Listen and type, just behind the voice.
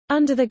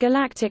Under the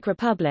Galactic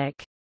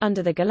Republic.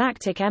 Under the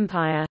Galactic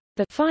Empire,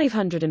 the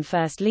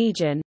 501st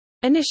Legion,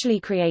 initially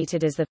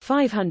created as the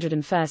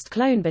 501st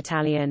Clone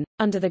Battalion,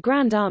 under the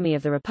Grand Army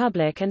of the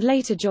Republic and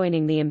later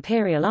joining the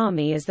Imperial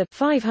Army as the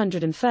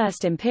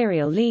 501st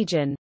Imperial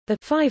Legion, the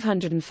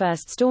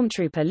 501st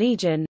Stormtrooper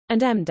Legion,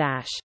 and M-,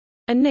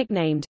 and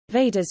nicknamed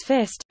Vader's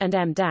Fist, and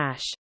M-,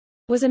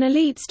 was an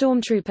elite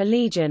Stormtrooper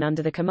Legion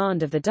under the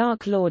command of the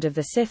Dark Lord of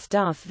the Sith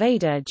Darth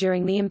Vader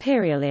during the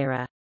Imperial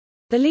era.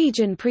 The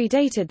Legion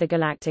predated the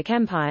Galactic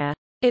Empire,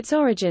 its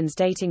origins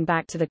dating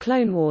back to the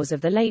Clone Wars of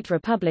the late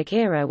Republic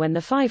era when the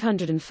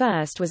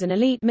 501st was an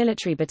elite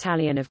military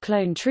battalion of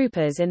clone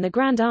troopers in the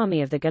Grand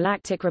Army of the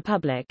Galactic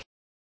Republic.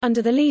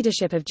 Under the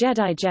leadership of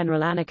Jedi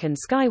General Anakin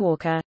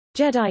Skywalker,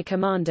 Jedi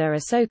Commander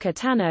Ahsoka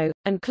Tano,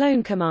 and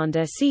Clone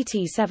Commander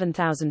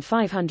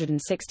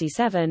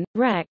CT-7567,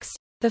 Rex,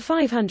 the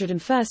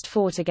 501st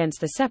fought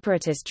against the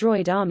separatist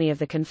droid army of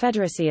the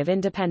Confederacy of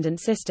Independent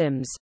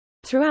Systems.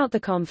 Throughout the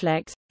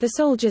conflict, the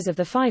soldiers of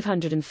the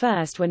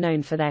 501st were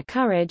known for their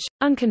courage,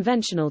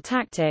 unconventional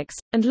tactics,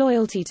 and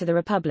loyalty to the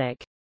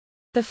Republic.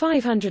 The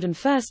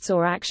 501st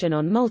saw action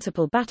on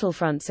multiple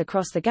battlefronts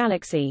across the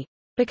galaxy,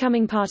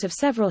 becoming part of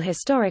several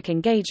historic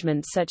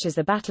engagements such as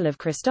the Battle of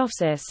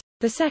Christophsis,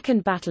 the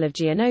Second Battle of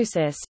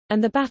Geonosis,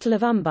 and the Battle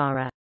of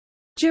Umbara.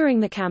 During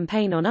the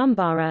campaign on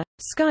Umbara,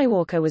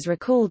 Skywalker was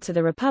recalled to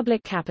the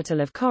Republic capital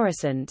of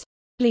Coruscant,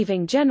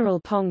 leaving General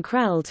Pong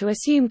Krell to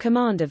assume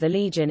command of the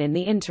Legion in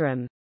the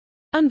interim.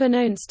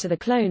 Unbeknownst to the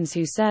clones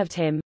who served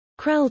him,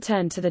 Krell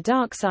turned to the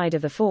dark side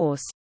of the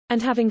Force,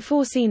 and having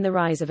foreseen the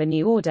rise of a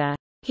new order,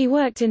 he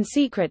worked in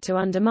secret to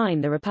undermine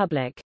the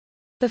Republic.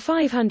 The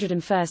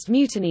 501st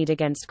mutinied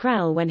against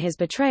Krell when his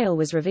betrayal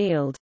was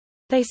revealed.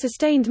 They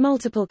sustained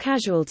multiple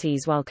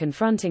casualties while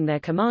confronting their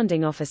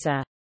commanding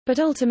officer, but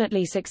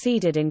ultimately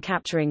succeeded in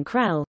capturing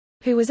Krell,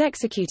 who was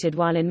executed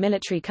while in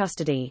military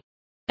custody.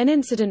 An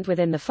incident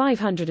within the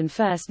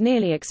 501st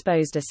nearly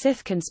exposed a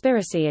Sith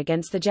conspiracy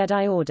against the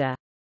Jedi Order.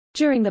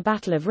 During the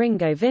Battle of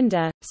Ringo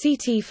Vinda,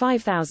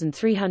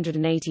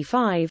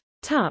 CT-5385,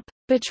 Tup,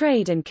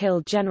 betrayed and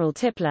killed General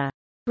Tipler,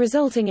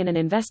 resulting in an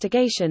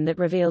investigation that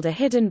revealed a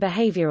hidden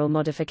behavioral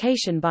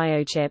modification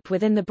biochip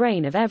within the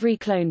brain of every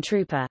clone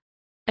trooper.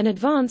 An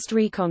advanced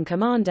recon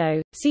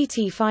commando,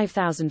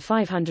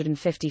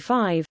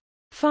 CT-5555,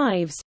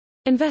 Fives,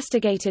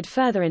 investigated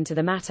further into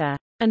the matter,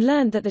 and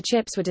learned that the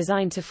chips were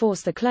designed to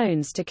force the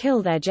clones to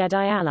kill their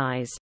Jedi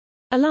allies.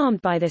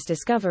 Alarmed by this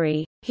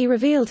discovery, he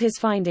revealed his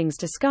findings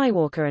to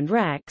Skywalker and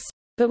Rex,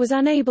 but was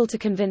unable to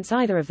convince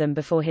either of them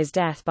before his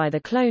death by the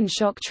clone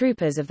shock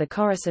troopers of the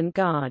Coruscant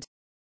Guard.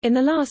 In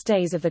the last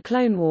days of the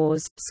Clone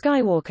Wars,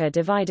 Skywalker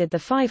divided the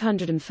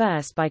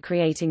 501st by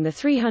creating the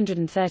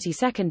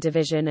 332nd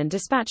Division and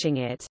dispatching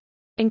it,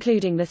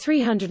 including the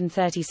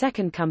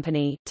 332nd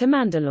Company, to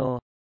Mandalore.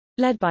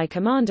 Led by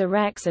Commander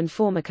Rex and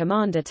former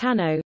Commander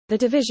Tano, the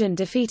division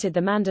defeated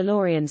the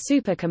Mandalorian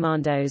Super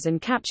Commandos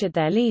and captured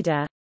their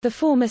leader, the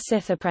former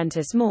Sith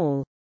apprentice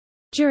Maul.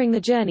 During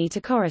the journey to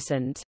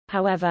Coruscant,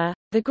 however,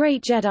 the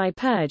Great Jedi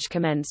Purge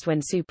commenced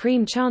when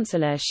Supreme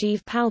Chancellor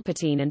Sheev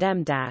Palpatine and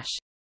M-,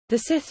 the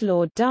Sith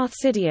Lord Darth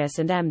Sidious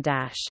and M-,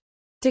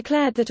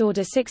 declared that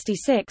Order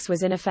 66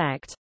 was in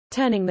effect,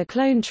 turning the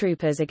clone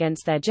troopers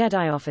against their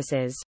Jedi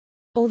officers.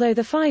 Although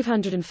the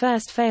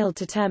 501st failed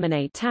to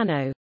terminate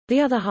Tano, the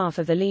other half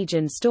of the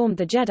Legion stormed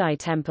the Jedi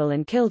Temple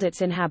and killed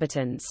its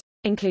inhabitants,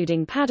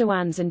 including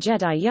Padawans and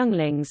Jedi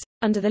younglings,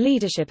 under the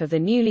leadership of the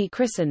newly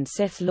christened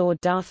Sith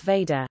Lord Darth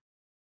Vader.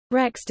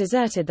 Rex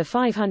deserted the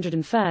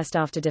 501st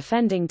after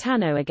defending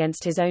Tano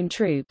against his own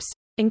troops,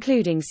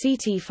 including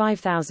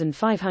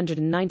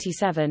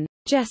CT-5597,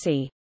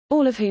 Jesse,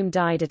 all of whom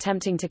died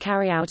attempting to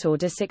carry out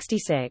Order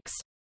 66.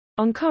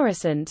 On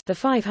Coruscant, the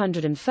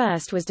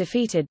 501st was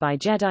defeated by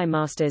Jedi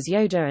Masters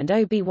Yoda and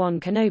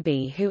Obi-Wan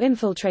Kenobi, who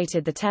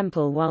infiltrated the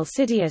temple while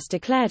Sidious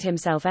declared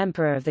himself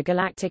Emperor of the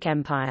Galactic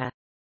Empire.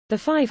 The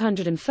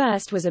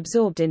 501st was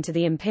absorbed into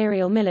the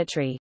Imperial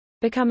military,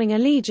 becoming a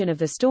legion of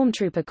the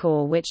Stormtrooper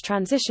Corps which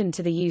transitioned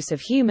to the use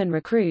of human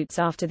recruits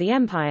after the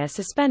Empire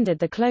suspended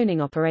the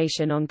cloning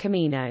operation on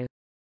Kamino.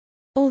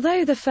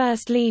 Although the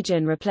 1st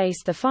Legion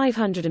replaced the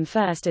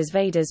 501st as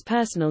Vader's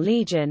personal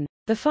legion,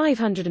 the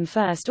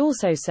 501st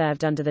also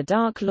served under the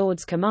Dark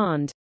Lord's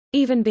command,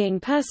 even being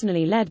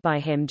personally led by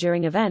him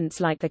during events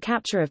like the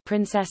capture of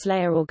Princess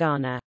Leia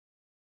Organa.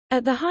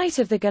 At the height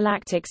of the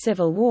Galactic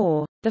Civil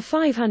War, the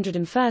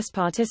 501st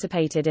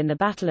participated in the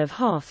Battle of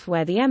Hoth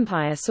where the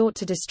Empire sought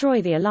to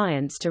destroy the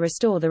Alliance to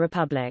restore the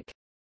Republic.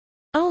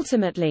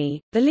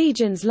 Ultimately, the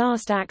Legion's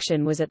last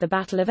action was at the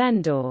Battle of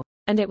Endor,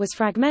 and it was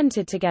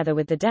fragmented together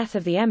with the death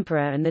of the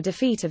Emperor and the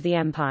defeat of the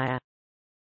Empire.